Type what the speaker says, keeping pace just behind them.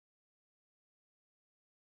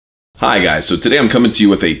Hi guys, so today I'm coming to you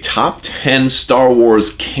with a top 10 Star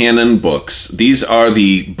Wars canon books. These are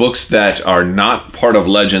the books that are not part of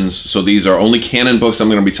Legends, so these are only canon books I'm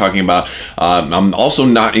going to be talking about. I'm also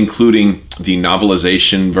not including the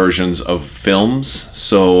novelization versions of films,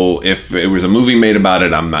 so if it was a movie made about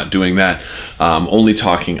it, I'm not doing that. I'm only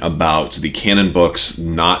talking about the canon books,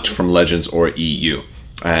 not from Legends or EU.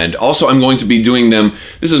 And also I'm going to be doing them,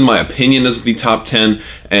 this is my opinion as the top 10,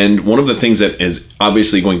 and one of the things that is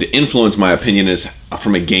obviously going to influence my opinion is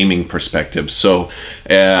from a gaming perspective. So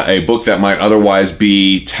a book that might otherwise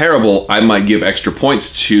be terrible, I might give extra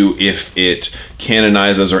points to if it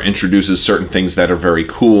canonizes or introduces certain things that are very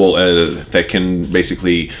cool, that can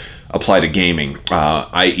basically apply to gaming,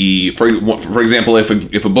 i.e., for example,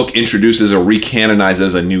 if a book introduces or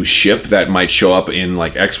recanonizes a new ship that might show up in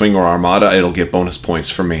like X-Wing or Armada, it'll get bonus points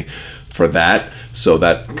for me for that. So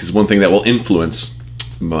that is one thing that will influence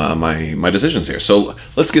my decisions here. So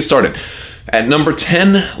let's get started. At number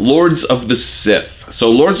 10, Lords of the Sith. So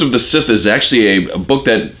Lords of the Sith is actually a book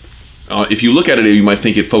that if you look at it, you might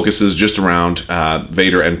think it focuses just around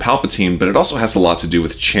Vader and Palpatine, but it also has a lot to do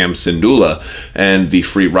with Cham Syndulla and the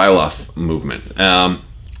Free Ryloth movement.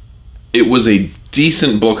 It was a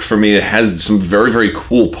decent book for me. It has some very, very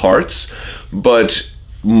cool parts, but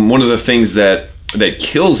one of the things that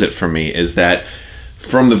kills it for me is that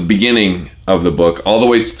from the beginning of the book all the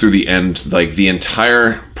way through the end, like the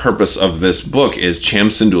entire purpose of this book is Cham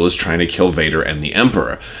Syndulla is trying to kill Vader and the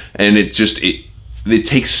Emperor, and it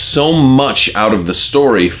takes so much out of the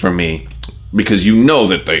story for me because you know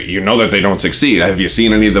that they don't succeed. Have you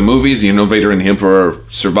seen any of the movies? You know Vader and the Emperor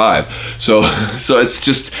survive. So it's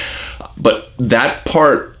just, but that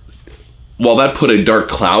part, while that put a dark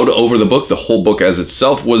cloud over the book, the whole book as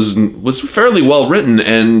itself was fairly well written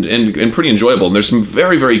and pretty enjoyable. And there's some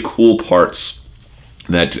very, very cool parts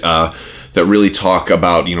that really talk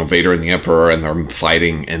about, you know, Vader and the Emperor and them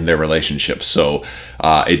fighting and their relationship. So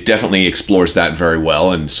it definitely explores that very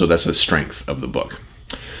well, and so that's a strength of the book.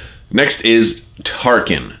 Next is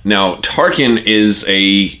Tarkin. Now, Tarkin is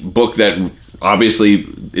a book that obviously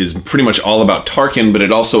is pretty much all about Tarkin, but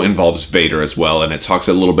it also involves Vader as well, and it talks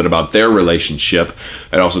a little bit about their relationship.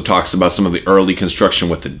 It also talks about some of the early construction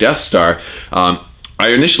with the Death Star. I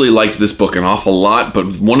initially liked this book an awful lot,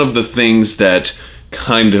 but one of the things that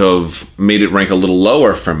kind of made it rank a little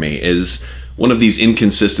lower for me is one of these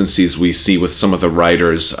inconsistencies we see with some of the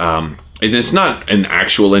writers. And it's not an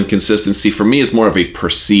actual inconsistency. For me, it's more of a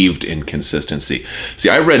perceived inconsistency. See,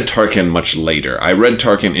 I read Tarkin much later. I read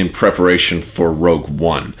Tarkin in preparation for Rogue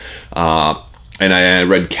One. And I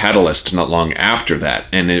read Catalyst not long after that.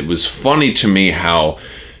 And it was funny to me how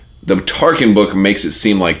the Tarkin book makes it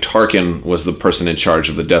seem like Tarkin was the person in charge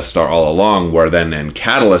of the Death Star all along, where then in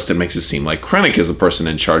Catalyst it makes it seem like Krennic is the person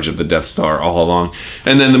in charge of the Death Star all along.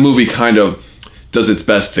 And then the movie kind of does its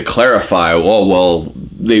best to clarify, well,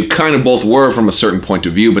 they kind of both were from a certain point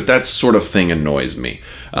of view, but that sort of thing annoys me.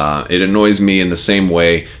 It annoys me in the same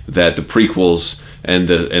way that the prequels and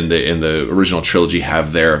the original trilogy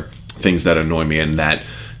have their things that annoy me, and that,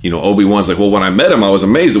 you know, Obi-Wan's like, well, when I met him, I was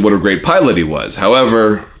amazed at what a great pilot he was.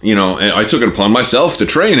 However, you know, I took it upon myself to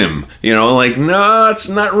train him. You know, like, no, it's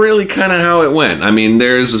not really kind of how it went. I mean,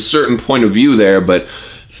 there's a certain point of view there, but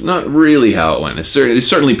it's not really how it went. It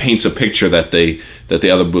certainly paints a picture that the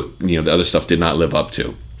other book, you know, the other stuff did not live up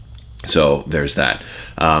to. So there's that.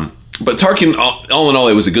 But Tarkin, all in all,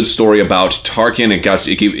 it was a good story about Tarkin.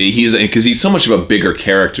 Because he's so much of a bigger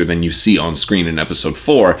character than you see on screen in Episode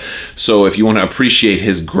 4. So if you want to appreciate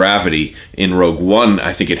his gravity in Rogue One,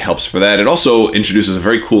 I think it helps for that. It also introduces a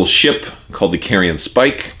very cool ship called the Carrion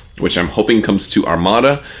Spike, which I'm hoping comes to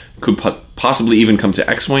Armada. Could possibly even come to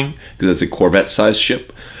X-Wing, because it's a Corvette-sized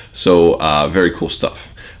ship. So very cool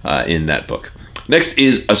stuff in that book. Next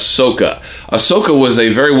is Ahsoka. Ahsoka was a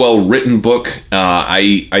very well-written book.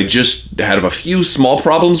 I just had a few small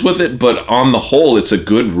problems with it, but on the whole, it's a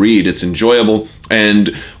good read. It's enjoyable. And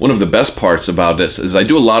one of the best parts about this is I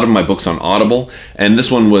do a lot of my books on Audible, and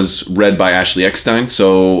this one was read by Ashley Eckstein,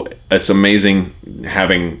 so it's amazing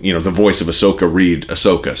having, you know, the voice of Ahsoka read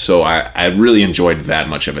Ahsoka. So I really enjoyed that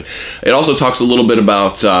much of it. It also talks a little bit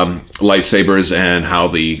about lightsabers and how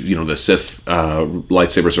the Sith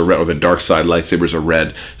lightsabers are red, or the dark side lightsabers are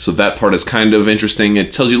red. So that part is kind of interesting.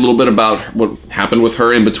 It tells you a little bit about what happened with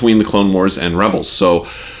her in between the Clone Wars and Rebels. So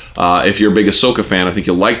if you're a big Ahsoka fan, I think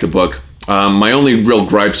you'll like the book. My only real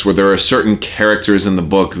gripes were there are certain characters in the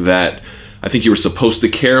book that I think you were supposed to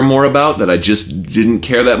care more about that I just didn't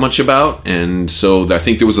care that much about, and so I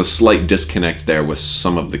think there was a slight disconnect there with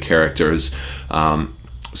some of the characters.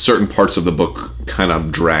 Certain parts of the book kind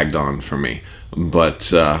of dragged on for me.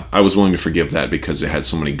 but I was willing to forgive that because it had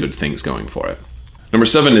so many good things going for it. Number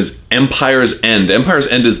 7 is Empire's End. Empire's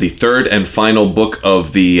End is the third and final book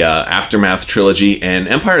of the Aftermath trilogy, and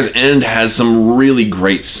Empire's End has some really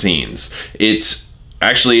great scenes. It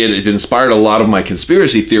inspired a lot of my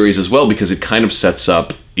conspiracy theories as well, because it kind of sets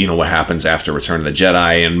up, you know, what happens after Return of the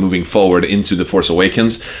Jedi and moving forward into The Force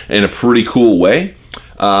Awakens in a pretty cool way.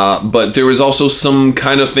 But there was also some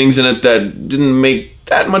kind of things in it that didn't make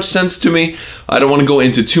that much sense to me. I don't want to go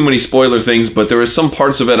into too many spoiler things, but there were some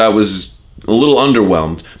parts of it I was a little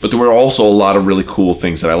underwhelmed, but there were also a lot of really cool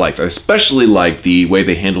things that I liked. I especially liked the way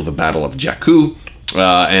they handled the Battle of Jakku,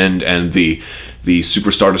 and the Super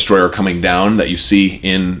Star Destroyer coming down that you see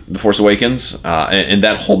in The Force Awakens, and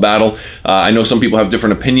that whole battle. I know some people have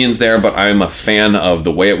different opinions there, but I'm a fan of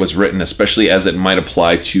the way it was written, especially as it might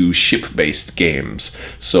apply to ship-based games.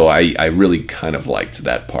 So I really kind of liked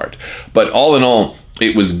that part. But all in all,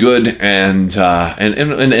 it was good, and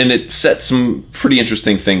it set some pretty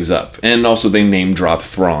interesting things up. And also they name drop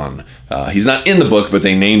Thrawn. He's not in the book, but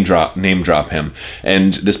they name drop him.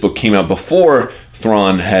 And this book came out before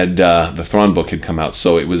Thrawn had the Thrawn book had come out,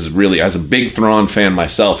 so it was really, as a big Thrawn fan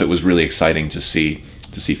myself, it was really exciting to see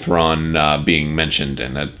Thrawn being mentioned,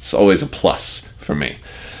 and that's always a plus for me.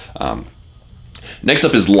 Next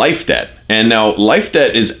up is Life Debt, and now Life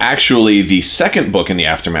Debt is actually the second book in the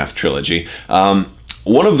Aftermath trilogy.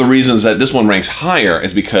 One of the reasons that this one ranks higher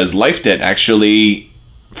is because Life Debt actually,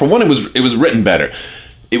 for one, it was written better.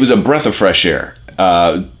 It was a breath of fresh air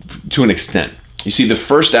to an extent. You see, the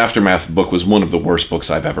first Aftermath book was one of the worst books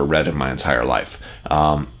I've ever read in my entire life.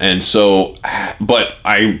 And so, but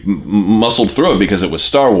I muscled through it because it was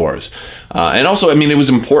Star Wars. And also, I mean, it was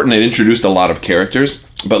important. It introduced a lot of characters.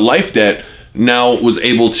 But Life Debt now I was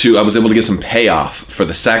able to get some payoff for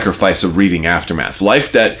the sacrifice of reading Aftermath.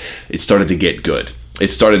 Life Debt, it started to get good.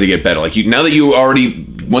 It started to get better. Like, now that you already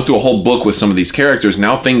went through a whole book with some of these characters,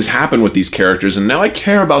 now things happen with these characters, and now I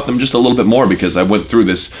care about them just a little bit more because I went through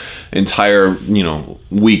this entire, you know,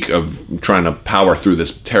 week of trying to power through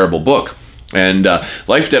this terrible book. And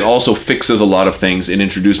Life Debt also fixes a lot of things. It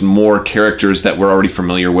introduced more characters that we're already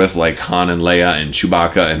familiar with, like Han and Leia and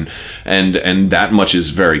Chewbacca, and that much is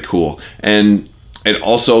very cool. And it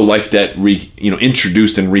also, Life Debt,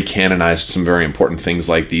 introduced and recanonized some very important things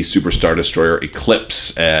like the Super Star Destroyer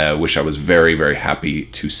Eclipse, which I was very, very happy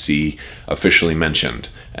to see officially mentioned.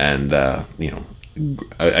 And,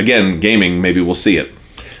 again, gaming, maybe we'll see it.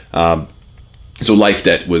 So Life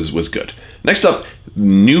Debt was good. Next up,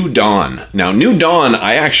 New Dawn. Now, New Dawn,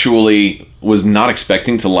 I actually was not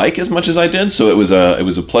expecting to like as much as I did, so it was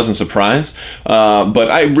a pleasant surprise. But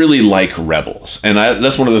I really like Rebels, and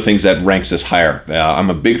that's one of the things that ranks this higher. I'm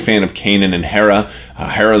a big fan of Kanan and Hera.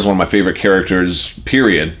 Hera is one of my favorite characters,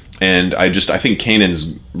 period. And I think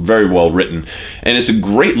Kanan's very well written, and it's a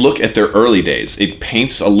great look at their early days. It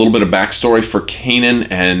paints a little bit of backstory for Kanan,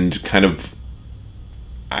 and kind of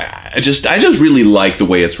I just really like the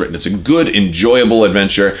way it's written. It's a good, enjoyable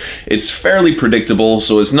adventure. It's fairly predictable,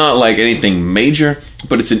 so it's not like anything major,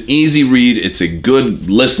 but it's an easy read. It's a good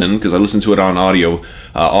listen, because I listened to it on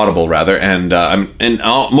Audible rather, and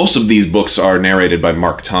most of these books are narrated by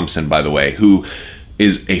Mark Thompson, by the way, who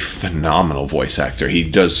is a phenomenal voice actor. He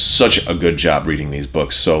does such a good job reading these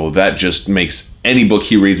books, so that just makes any book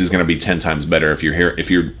he reads is going to be 10 times better if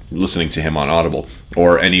you're listening to him on Audible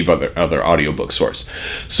or any other audiobook source.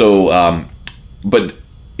 So, but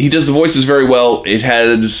he does the voices very well. It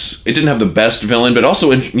didn't have the best villain, but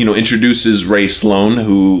also introduces Ray Sloan,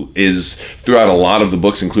 who is throughout a lot of the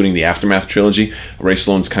books, including the Aftermath trilogy. Ray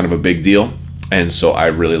Sloan's kind of a big deal. And so I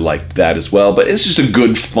really liked that as well. But it's just a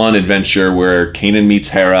good, fun adventure where Kanan meets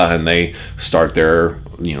Hera and they start their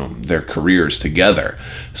careers together.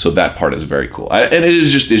 So that part is very cool. And it's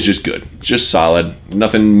just good. It's just solid.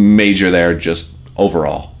 Nothing major there, just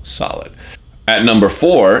overall solid. At number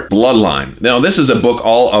 4, Bloodline. Now, this is a book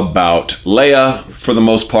all about Leia for the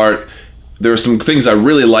most part. There are some things I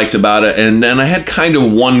really liked about it, and then I had kind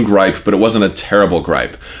of one gripe, but it wasn't a terrible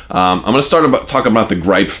gripe. I'm going to talk about the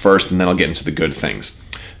gripe first, and then I'll get into the good things.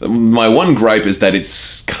 My one gripe is that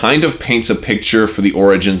it's kind of paints a picture for the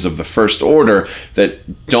origins of the First Order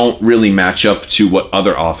that don't really match up to what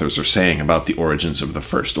other authors are saying about the origins of the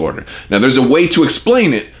First Order. Now, there's a way to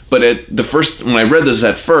explain it, but when I read this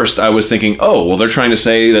at first, I was thinking, oh, well, they're trying to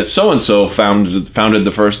say that so-and-so founded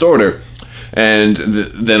the First Order. And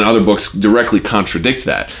then other books directly contradict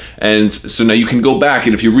that. And so now you can go back,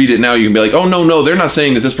 and if you read it now, you can be like, oh, no, they're not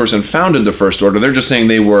saying that this person founded the First Order. They're just saying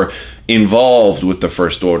they were involved with the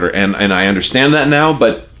First Order. And I understand that now,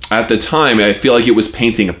 but at the time, I feel like it was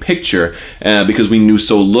painting a picture because we knew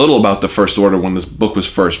so little about the First Order when this book was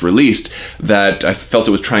first released, that I felt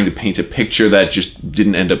it was trying to paint a picture that just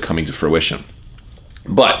didn't end up coming to fruition.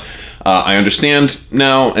 But I understand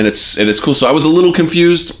now, and it's cool. So I was a little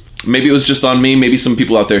confused. Maybe it was just on me. Maybe some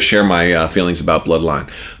people out there share my feelings about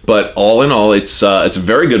Bloodline. But all in all, it's a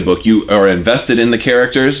very good book. You are invested in the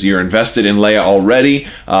characters. You're invested in Leia already.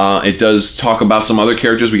 It does talk about some other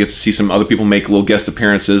characters. We get to see some other people make little guest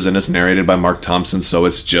appearances, and it's narrated by Mark Thompson, so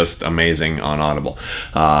it's just amazing on Audible.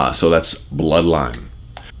 So that's Bloodline.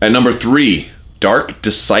 At number 3, Dark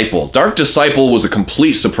Disciple. Dark Disciple was a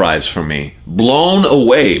complete surprise for me. Blown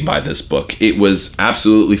away by this book. It was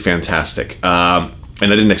absolutely fantastic.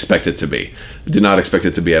 And I didn't expect it to be. I did not expect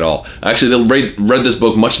it to be at all. Actually, I read this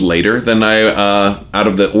book much later than I, out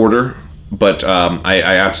of the order, but I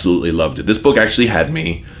absolutely loved it. This book actually had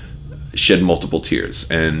me shed multiple tears,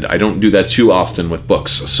 and I don't do that too often with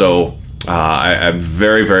books. So I'm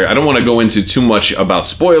very, very, I don't want to go into too much about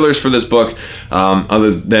spoilers for this book, other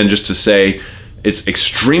than just to say it's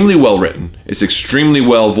extremely well written. It's extremely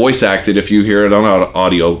well voice acted if you hear it on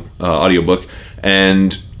audiobook,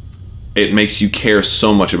 and it makes you care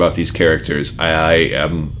so much about these characters.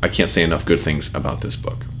 I can't say enough good things about this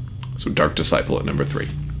book. So Dark Disciple at number 3.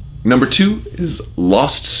 Number 2 is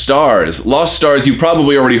Lost Stars. Lost Stars, you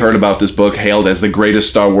probably already heard about this book, hailed as the greatest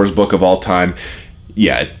Star Wars book of all time.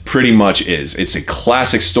 Yeah, it pretty much is. It's a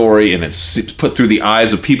classic story, and it's put through the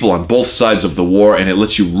eyes of people on both sides of the war, and it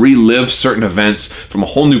lets you relive certain events from a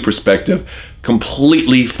whole new perspective.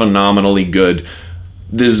 Completely phenomenally good.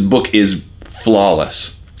 This book is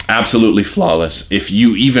flawless. Absolutely flawless. If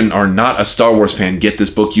you even are not a Star Wars fan, get this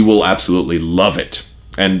book. You will absolutely love it.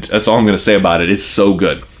 And that's all I'm going to say about it. It's so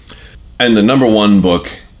good. And the number 1 book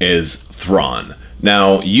is Thrawn.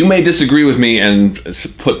 Now, you may disagree with me and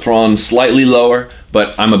put Thrawn slightly lower,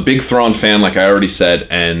 but I'm a big Thrawn fan, like I already said,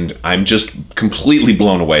 and I'm just completely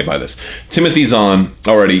blown away by this. Timothy Zahn,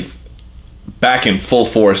 already back in full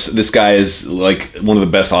force. This guy is like one of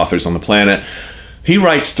the best authors on the planet. He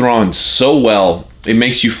writes Thrawn so well. It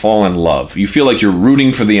makes you fall in love. You feel like you're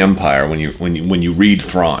rooting for the Empire when you read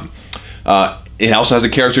Thrawn. It also has a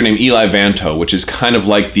character named Eli Vanto, which is kind of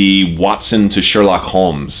like the Watson to Sherlock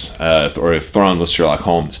Holmes, or if Thrawn was Sherlock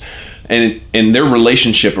Holmes, and their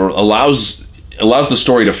relationship allows the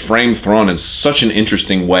story to frame Thrawn in such an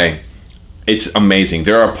interesting way. It's amazing.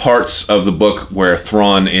 There are parts of the book where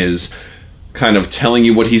Thrawn is kind of telling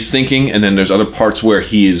you what he's thinking, and then there's other parts where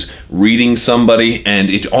he is reading somebody, and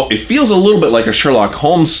it feels a little bit like a Sherlock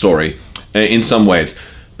Holmes story in some ways,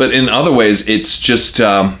 but in other ways it's just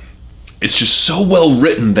so well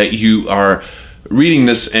written that you are reading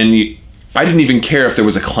this, and I didn't even care if there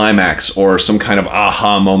was a climax or some kind of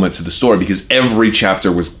aha moment to the story, because every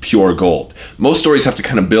chapter was pure gold. Most stories have to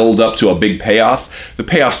kind of build up to a big payoff. The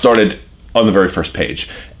payoff started on the very first page.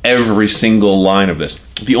 Every single line of this.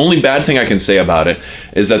 The only bad thing I can say about it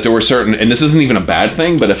is that there were certain, and this isn't even a bad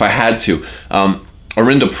thing, but if I had to,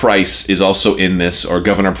 Orinda Price is also in this, or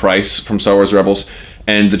Governor Price from Star Wars Rebels,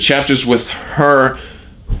 and the chapters with her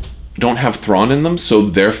don't have Thrawn in them, so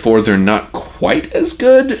therefore they're not quite as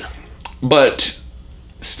good, but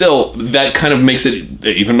still, that kind of makes it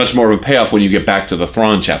even much more of a payoff when you get back to the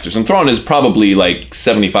Thrawn chapters, and Thrawn is probably like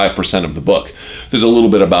 75% of the book. There's a little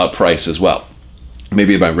bit about Price as well.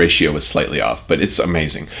 Maybe my ratio is slightly off, but it's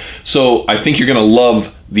amazing. So I think you're gonna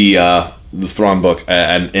love the Thrawn book,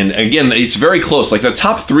 and again, it's very close. Like the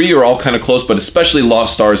top 3 are all kind of close, but especially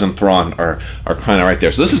Lost Stars and Thrawn are kind of right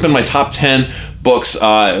there. So this has been my top 10 books.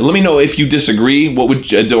 Let me know if you disagree. What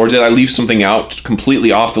would or did I leave something out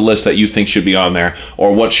completely off the list that you think should be on there,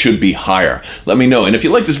 or what should be higher? Let me know. And if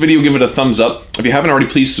you like this video, give it a thumbs up. If you haven't already,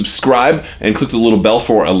 please subscribe and click the little bell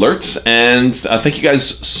for alerts. And thank you guys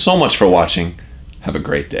so much for watching. Have a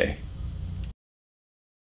great day.